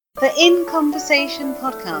The In Conversation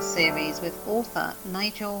podcast series with author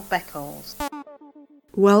Nigel Beckles.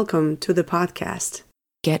 Welcome to the podcast.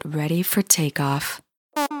 Get ready for takeoff.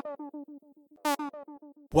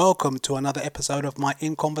 Welcome to another episode of my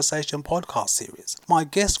In Conversation podcast series. My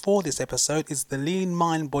guest for this episode is the Lean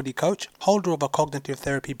Mind Body Coach, holder of a Cognitive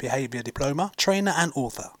Therapy Behaviour Diploma, trainer and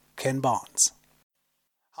author, Ken Barnes.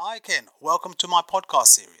 Hi Ken, welcome to my podcast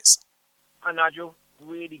series. Hi Nigel,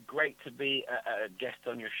 really great to be a guest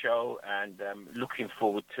on your show and looking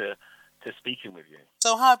forward to speaking with you.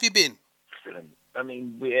 So how have you been? Excellent. I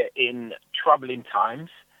mean, we're in troubling times.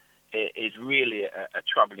 It is really a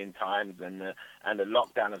troubling times, and the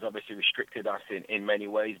lockdown has obviously restricted us in many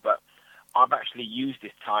ways, but I've actually used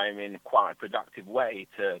this time in quite a productive way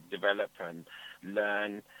to develop and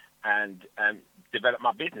learn and develop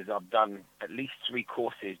my business. I've done at least 3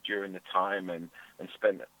 courses during the time and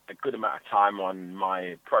spent a good amount of time on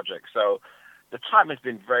my project. So the time has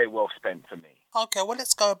been very well spent for me. Okay, well,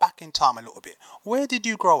 let's go back in time a little bit. Where did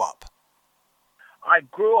you grow up? I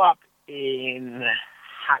grew up in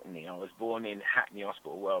Hackney. I was born in Hackney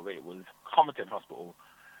Hospital. Well, it was Comerton Hospital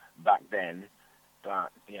back then.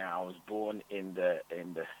 But yeah, I was born in the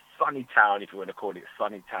sunny town, if you want to call it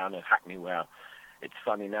sunny town of Hackney, where it's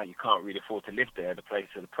sunny now. You can't really afford to live there. The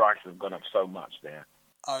prices have gone up so much there.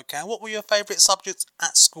 Okay, and what were your favourite subjects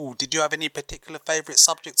at school? Did you have any particular favourite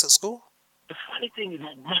subjects at school? The funny thing is,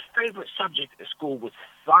 my favourite subject at school was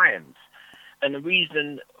science. And the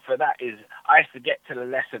reason for that is I used to get to the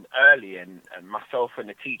lesson early, and myself and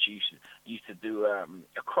the teacher used to do a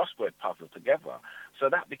crossword puzzle together. So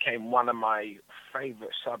that became one of my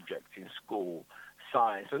favourite subjects in school,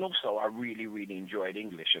 science. And also I really, really enjoyed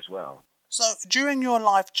English as well. So during your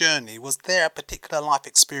life journey, was there a particular life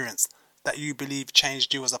experience that you believe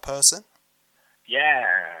changed you as a person?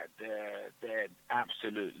 Yeah, there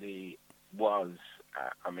absolutely was.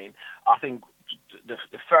 I think the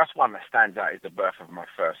first one that stands out is the birth of my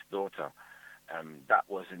first daughter. That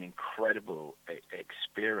was an incredible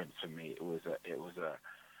experience for me. It was a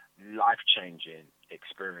life-changing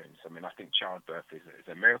experience. I mean, I think childbirth is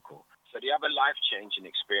a miracle. So the other life-changing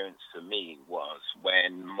experience for me was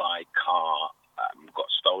when my car got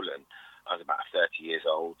stolen. I was about 30 years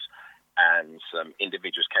old, and some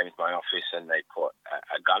individuals came into my office and they put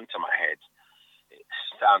a gun to my head. It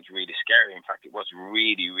sounds really scary. In fact, it was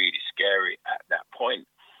really, really scary at that point.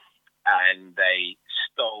 And they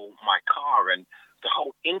stole my car, and the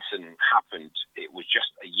whole incident happened. It was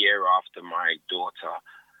just a year after my daughter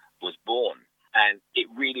was born. And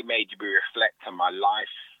it really made me reflect on my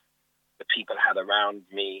life, the people I had around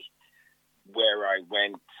me, where I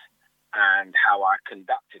went, and how I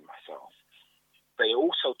conducted myself. They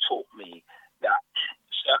also taught me that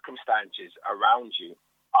circumstances around you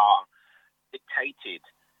are dictated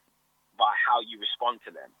by how you respond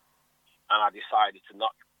to them. And I decided to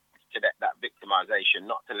not to let that victimization,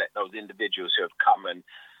 not to let those individuals who have come and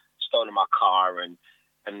stolen my car and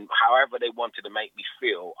however they wanted to make me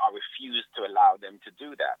feel, I refused to allow them to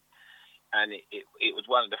do that. And it was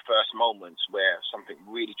one of the first moments where something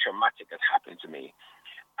really traumatic had happened to me.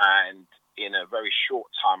 And in a very short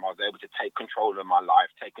time, I was able to take control of my life,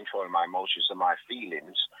 take control of my emotions and my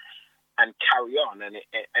feelings, and carry on. And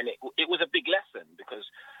it was a big lesson, because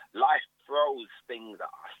life throws things at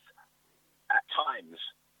us at times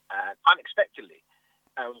unexpectedly.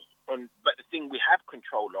 But the thing we have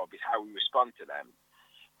control of is how we respond to them.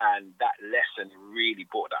 And that lesson really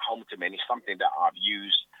brought that home to me. And it's something that I've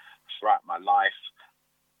used throughout my life,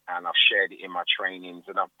 and I've shared it in my trainings,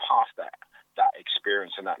 and I've passed that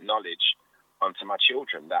experience and that knowledge onto my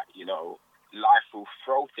children, that, you know, life will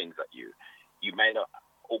throw things at you. You may not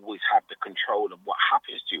always have the control of what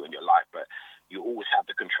happens to you in your life, but you always have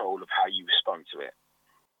the control of how you respond to it.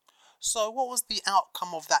 So what was the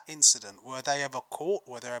outcome of that incident? Were they ever caught?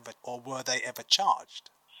 Were they ever charged?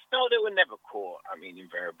 No, they were never caught. I mean,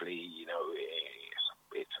 invariably, you know,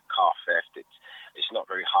 it's a car theft. It's not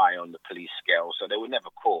very high on the police scale, so they were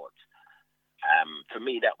never caught. For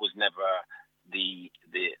me, that was never the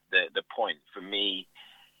point. For me,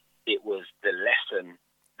 it was the lesson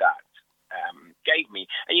that gave me.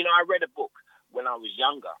 And, you know, I read a book when I was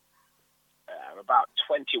younger. About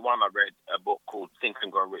 21, I read a book called Think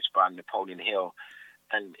and Grow Rich by Napoleon Hill.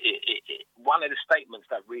 And one of the statements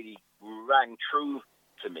that really rang true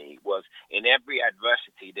to me was, in every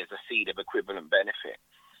adversity, there's a seed of equivalent benefit.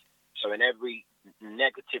 So in every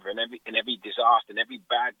negative, in every disaster, in every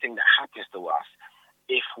bad thing that happens to us,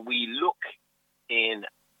 if we look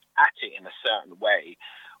at it in a certain way,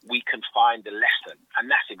 we can find the lesson. And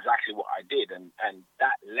that's exactly what I did. And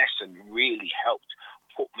that lesson really helped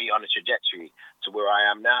put me on a trajectory to where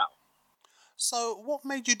I am now. So what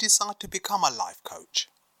made you decide to become a life coach?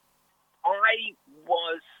 I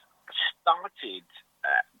was started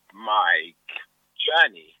my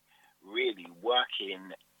journey really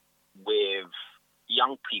working with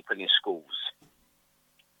young people in schools.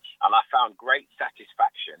 And I found great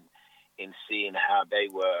satisfaction in seeing how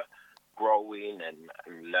they were growing and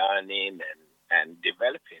learning and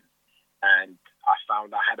developing. And I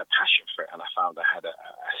found I had a passion for it, and I found I had a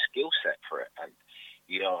skill set for it. And,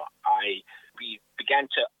 I began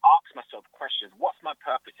to ask myself questions. What's my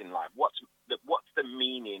purpose in life? What's the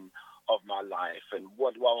meaning of my life? And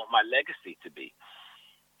what do I want my legacy to be?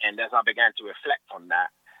 And as I began to reflect on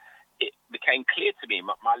that, it became clear to me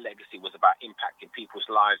my legacy was about impacting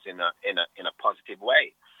people's lives in a positive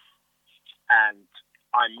way. And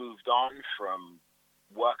I moved on from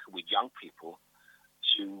working with young people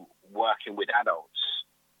to working with adults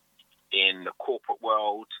in the corporate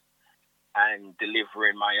world and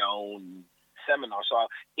delivering my own seminars. So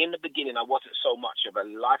in the beginning, I wasn't so much of a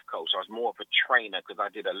life coach. I was more of a trainer because I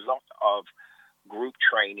did a lot of group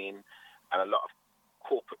training and a lot of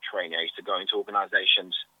corporate training. I used to go into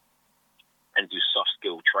organizations and do soft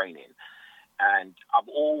skill training. And I've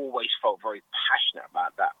always felt very passionate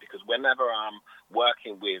about that because whenever I'm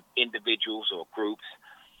working with individuals or groups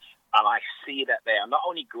and I see that they are not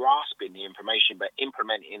only grasping the information but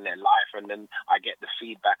implementing it in their life, and then I get the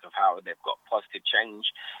feedback of how they've got positive change,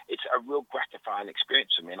 it's a real gratifying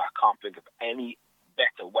experience for me, and I can't think of any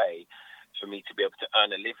better way for me to be able to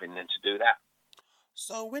earn a living than to do that.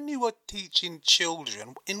 So when you were teaching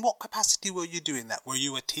children, in what capacity were you doing that? Were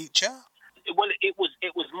you a teacher? Well, it was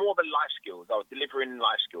more the life skills. I was delivering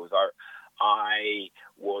life skills. I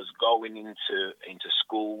was going into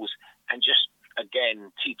schools and just,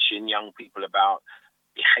 again, teaching young people about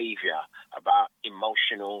behavior, about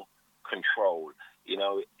emotional control,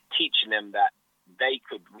 teaching them that they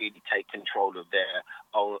could really take control of their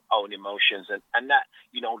own emotions and that,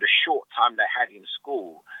 the short time they had in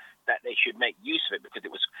school, that they should make use of it because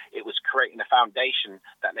it was creating a foundation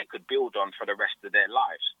that they could build on for the rest of their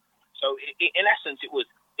lives. So in essence, it was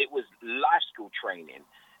life skill training,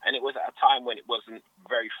 and it was at a time when it wasn't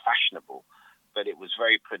very fashionable, but it was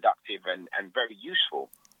very productive and very useful.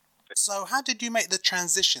 So how did you make the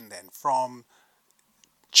transition then from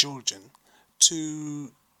children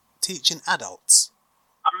to teaching adults?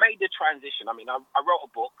 I made the transition. I wrote a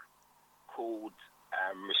book called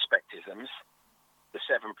Respectisms, The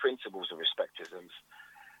 7 Principles of Respectisms,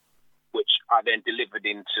 which I then delivered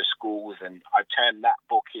into schools, and I turned that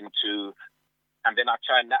book into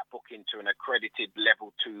an accredited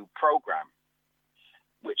level 2 program,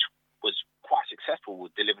 which was quite successful. We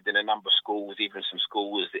delivered in a number of schools, even some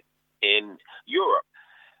schools in Europe.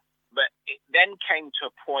 But it then came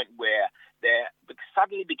to a point where there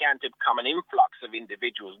suddenly began to become an influx of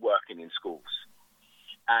individuals working in schools.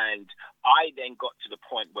 And I then got to the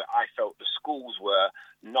point where I felt the schools were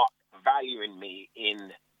not valuing me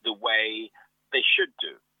in the way they should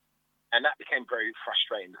do. And that became very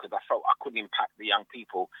frustrating because I felt I couldn't impact the young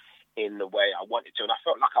people in the way I wanted to. And I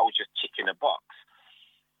felt like I was just ticking a box.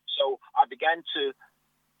 So I began to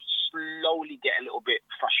slowly get a little bit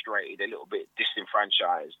frustrated, a little bit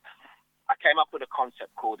disenfranchised. I came up with a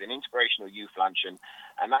concept called an inspirational youth luncheon,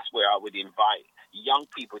 and that's where I would invite young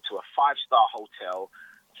people to a 5-star hotel,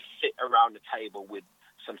 sit around the table with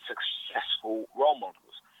some successful role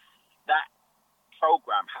models. That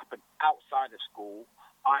program happened outside of school.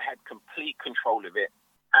 I had complete control of it,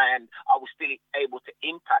 and I was still able to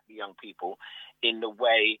impact the young people in the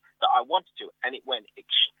way that I wanted to, and it went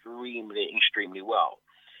extremely, extremely well.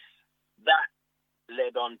 That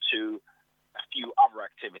led on to a few other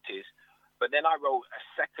activities, but then I wrote a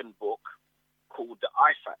second book called The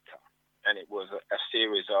I Factor, and it was a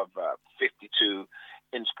series of 52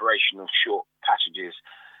 inspirational short passages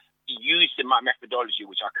used in my methodology,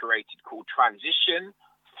 which I created, called Transition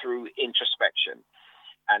Through Introspection.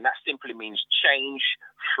 And that simply means change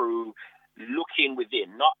through looking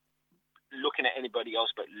within, not looking at anybody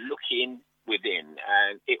else, but looking within.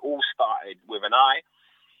 And it all started with an I.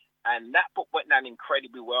 And that book went down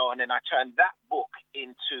incredibly well. And then I turned that book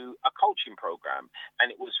into a coaching program.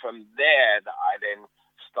 And it was from there that I then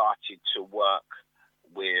started to work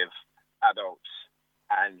with adults.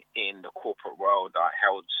 And in the corporate world, I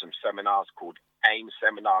held some seminars called AIM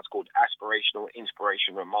seminars, called Aspirational,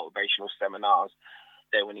 Inspirational, and Motivational Seminars.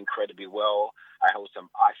 They went incredibly well. I held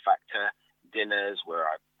some I Factor dinners where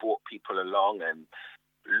I brought people along and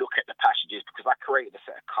look at the passages, because I created a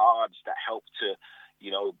set of cards that helped to,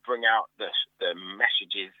 bring out the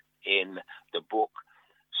messages in the book.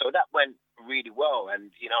 So that went really well.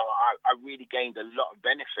 And, I really gained a lot of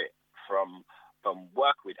benefit from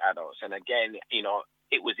work with adults. And again,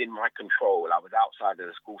 it was in my control. I was outside of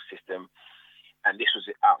the school system, and this was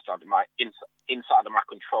outside of inside of my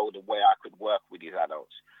control, the way I could work with these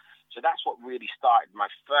adults. So that's what really started my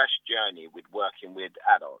first journey with working with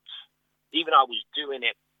adults. Even I was doing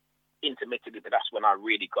it intermittently, but that's when I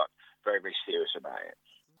really got very, very serious about it.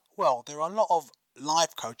 Well, there are a lot of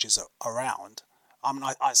life coaches around. I mean,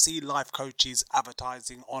 I see life coaches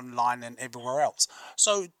advertising online and everywhere else.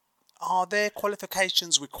 So are there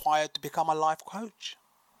qualifications required to become a life coach?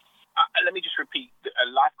 Let me just repeat. A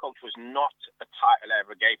life coach was not a title I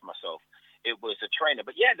ever gave myself. It was a trainer.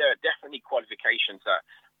 But yeah, there are definitely qualifications that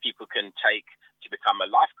people can take to become a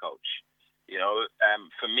life coach.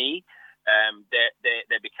 For me,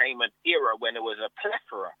 there became an era when there was a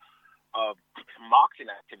plethora of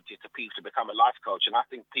marketing activities for people to become a life coach. And I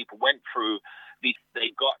think people went through they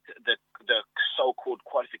got the so-called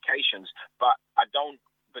qualifications, but I don't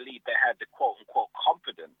believe they had the quote-unquote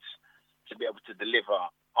confidence to be able to deliver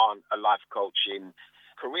on a life coaching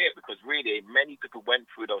career, because really many people went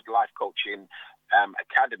through those life coaching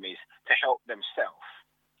academies to help themselves.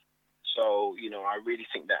 So, I really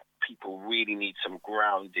think that people really need some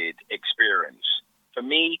grounded experience. For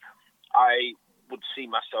me, I would see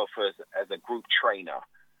myself as a group trainer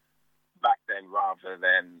back then rather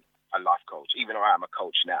than a life coach, even though I am a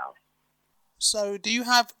coach now. So do you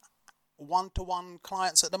have one-to-one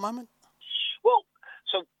clients at the moment? Well,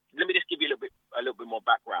 so let me just give you a little bit more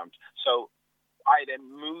background. So I then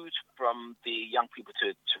moved from the young people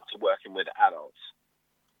to working with adults.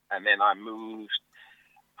 And then I moved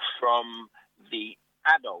from the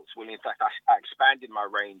adults. Well, in fact, I expanded my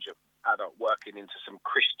range of adult working into some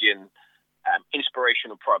Christian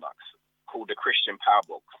inspirational products called the Christian Power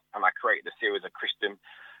Book. And I created a series of Christian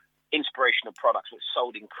inspirational products which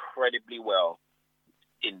sold incredibly well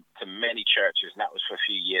into many churches. And that was for a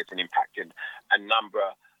few years and impacted a number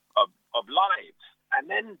of lives. And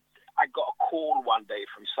then I got a call one day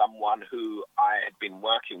from someone who I had been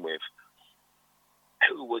working with,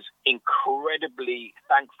 who was incredibly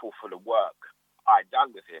thankful for the work I'd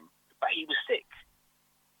done with him, but he was sick.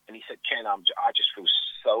 And he said, Ken, I just feel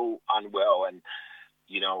so unwell, and,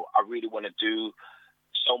 I really want to do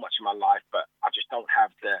so much in my life, but I just don't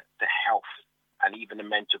have the health and even the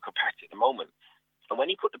mental capacity at the moment. And when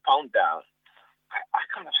he put the phone down, I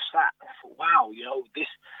kind of sat and I thought, wow,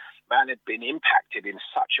 this man had been impacted in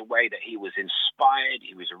such a way that he was inspired,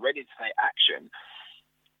 he was ready to take action,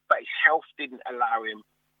 but his health didn't allow him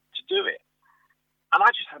to do it. And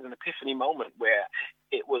I just had an epiphany moment where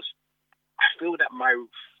I feel that my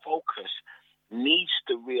focus needs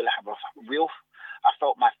to I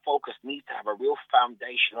felt my focus needs to have a real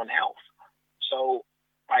foundation on health. So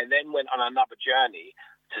I then went on another journey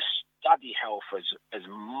to study health as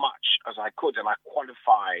much as I could, and I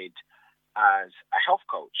qualified as a health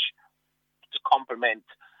coach to complement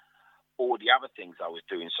all the other things I was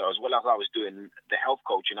doing. So as well as I was doing the health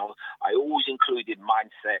coaching, I always included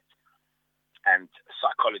mindset and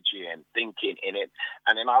psychology and thinking in it.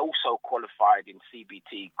 And then I also qualified in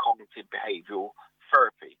CBT, cognitive behavioral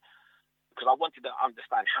therapy, because I wanted to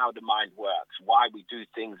understand how the mind works, why we do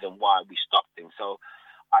things and why we stop things. So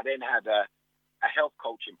I then had a health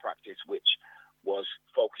coaching practice, which was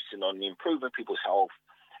focusing on improving people's health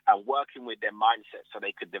and working with their mindset so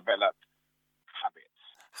they could develop habits.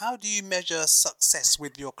 How do you measure success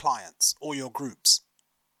with your clients or your groups?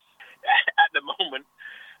 At the moment,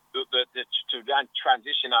 the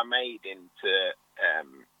transition I made into,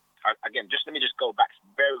 again, let me go back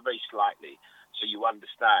very, very slightly so you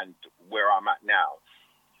understand where I'm at now.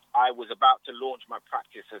 I was about to launch my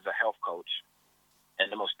practice as a health coach, and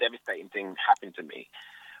the most devastating thing happened to me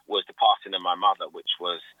was the passing of my mother, which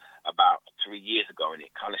was about 3 years ago, and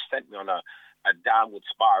it kind of sent me on a downward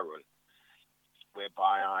spiral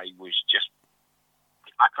whereby I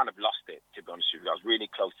kind of lost it, to be honest with you. I was really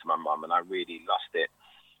close to my mum, and I really lost it,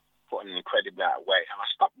 put an incredible amount of weight, and I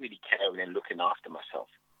stopped really caring and looking after myself.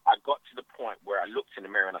 I got to the point where I looked in the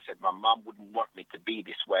mirror and I said, my mum wouldn't want me to be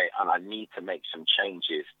this way, and I need to make some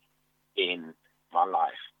changes in my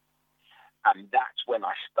life. And that's when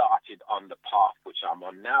I started on the path which I'm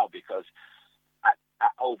on now, because at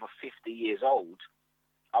over 50 years old,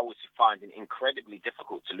 I was finding it incredibly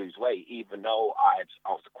difficult to lose weight, even though I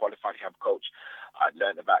was a qualified health coach. I'd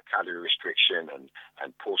learned about calorie restriction and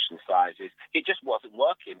portion sizes. It just wasn't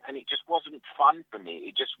working, and it just wasn't fun for me.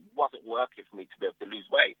 It just wasn't working for me to be able to lose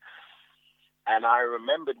weight. And I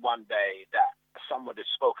remembered one day that someone had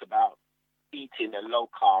spoke about eating a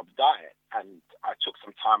low-carb diet, and I took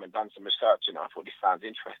some time and done some research, and I thought this sounds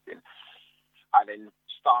interesting. I then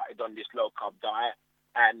started on this low-carb diet,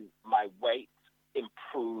 and my weight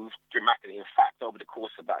improved dramatically. In fact, over the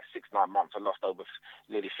course of about 6-9 months, I lost over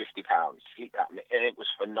nearly 50 pounds. And it was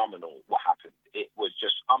phenomenal what happened. It was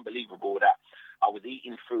just unbelievable that I was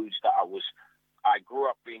eating foods that I grew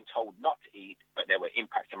up being told not to eat, but they were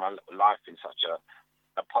impacting my life in such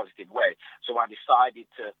a positive way. So I decided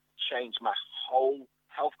to change my whole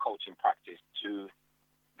health coaching practice to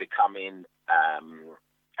becoming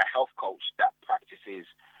a health coach that practices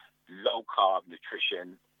low carb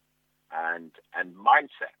nutrition and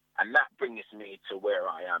mindset. And that brings me to where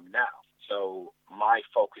I am now. So my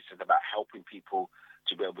focus is about helping people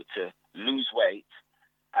to be able to lose weight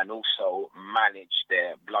and also manage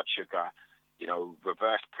their blood sugar,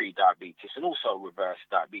 reverse pre-diabetes and also reverse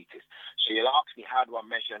diabetes. So you'll ask me, how do I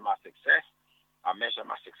measure my success? I measure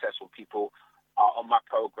my success when people are on my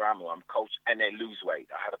program or I'm coached and they lose weight.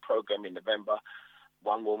 I had a program in November.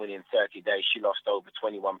 One woman in 30 days, she lost over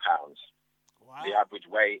 21 pounds. Wow. The average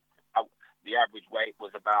weight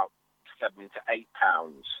was about 7 to 8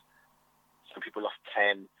 pounds. Some people lost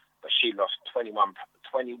 10, but she lost 21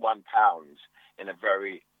 pounds in a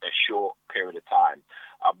very short period of time.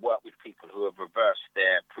 I've worked with people who have reversed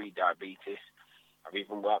their pre-diabetes. I've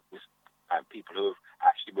even worked with people who have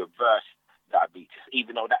actually reversed diabetes,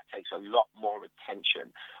 even though that takes a lot more attention.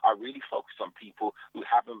 I really focus on people who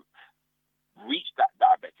haven't reached that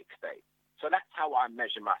diabetic state. So that's how I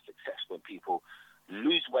measure my success, when people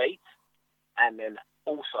lose weight and then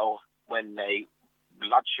also when their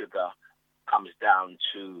blood sugar comes down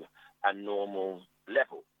to a normal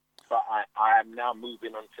level. But I am now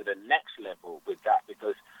moving on to the next level with that,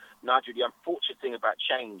 because, Nigel, the unfortunate thing about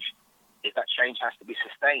change is that change has to be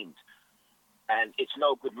sustained. And it's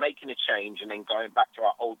no good making a change and then going back to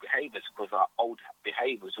our old behaviors, because our old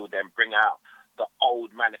behaviors will then bring out the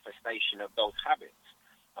old manifestation of those habits.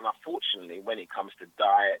 And unfortunately, when it comes to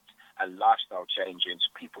diet and lifestyle changes,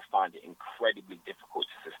 people find it incredibly difficult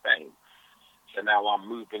to sustain. So now I'm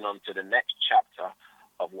moving on to the next chapter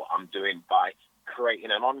of what I'm doing by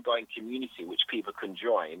creating an ongoing community which people can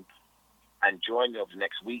join over the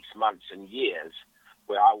next weeks, months and years,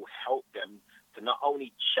 where I will help them to not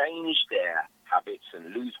only change their habits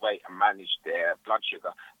and lose weight and manage their blood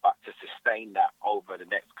sugar, but to sustain that over the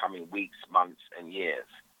next coming weeks, months and years.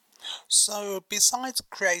 So besides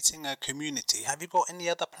creating a community, have you got any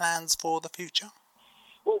other plans for the future?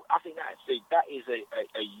 Well, I think that is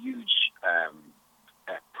a huge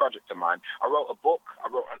project of mine. I wrote a book.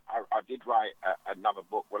 I did write another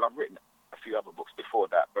book. Well, I've written a few other books before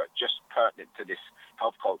that, but just pertinent to this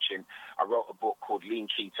health coaching, I wrote a book called Lean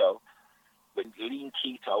Keto. With Lean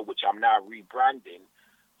Keto, which I'm now rebranding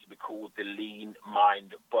to be called the Lean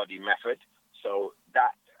Mind Body Method. So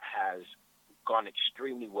that has gone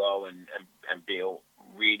extremely well and been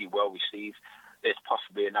really well received. There's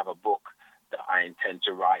possibly another book that I intend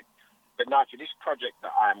to write. But Nigel, this project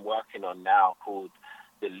that I'm working on now called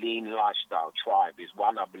the Lean Lifestyle Tribe is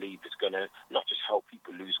one I believe is going to not just help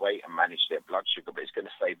people lose weight and manage their blood sugar, but it's going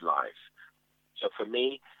to save lives. So for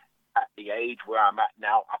me, at the age where I'm at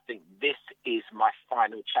now, I think this is my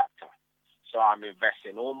final chapter. So I'm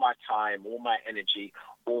investing all my time, all my energy,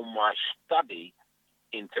 all my study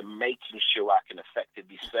into making sure I can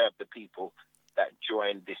effectively serve the people that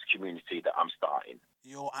join this community that I'm starting.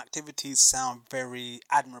 Your activities sound very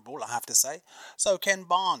admirable, I have to say. So, Ken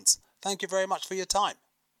Barnes, thank you very much for your time.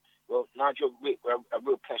 Well, Nigel, a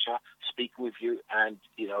real pleasure speaking with you, and,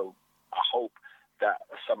 I hope that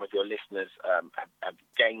some of your listeners have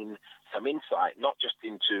gained some insight, not just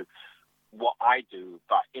into what I do,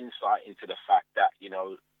 but insight into the fact that,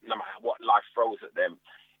 no matter what life throws at them,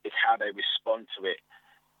 it's how they respond to it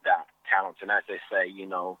that counts. And as they say,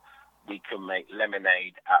 we can make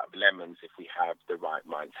lemonade out of lemons if we have the right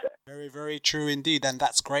mindset. Very, very true indeed, and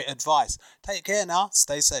that's great advice. Take care now.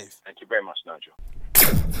 Stay safe. Thank you very much, Nigel.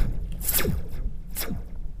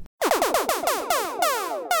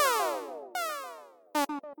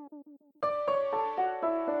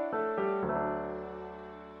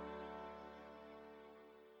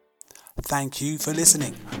 Thank you for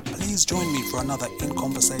listening. Please join me for another In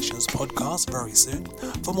Conversations podcast very soon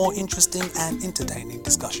for more interesting and entertaining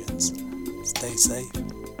discussions. Stay safe.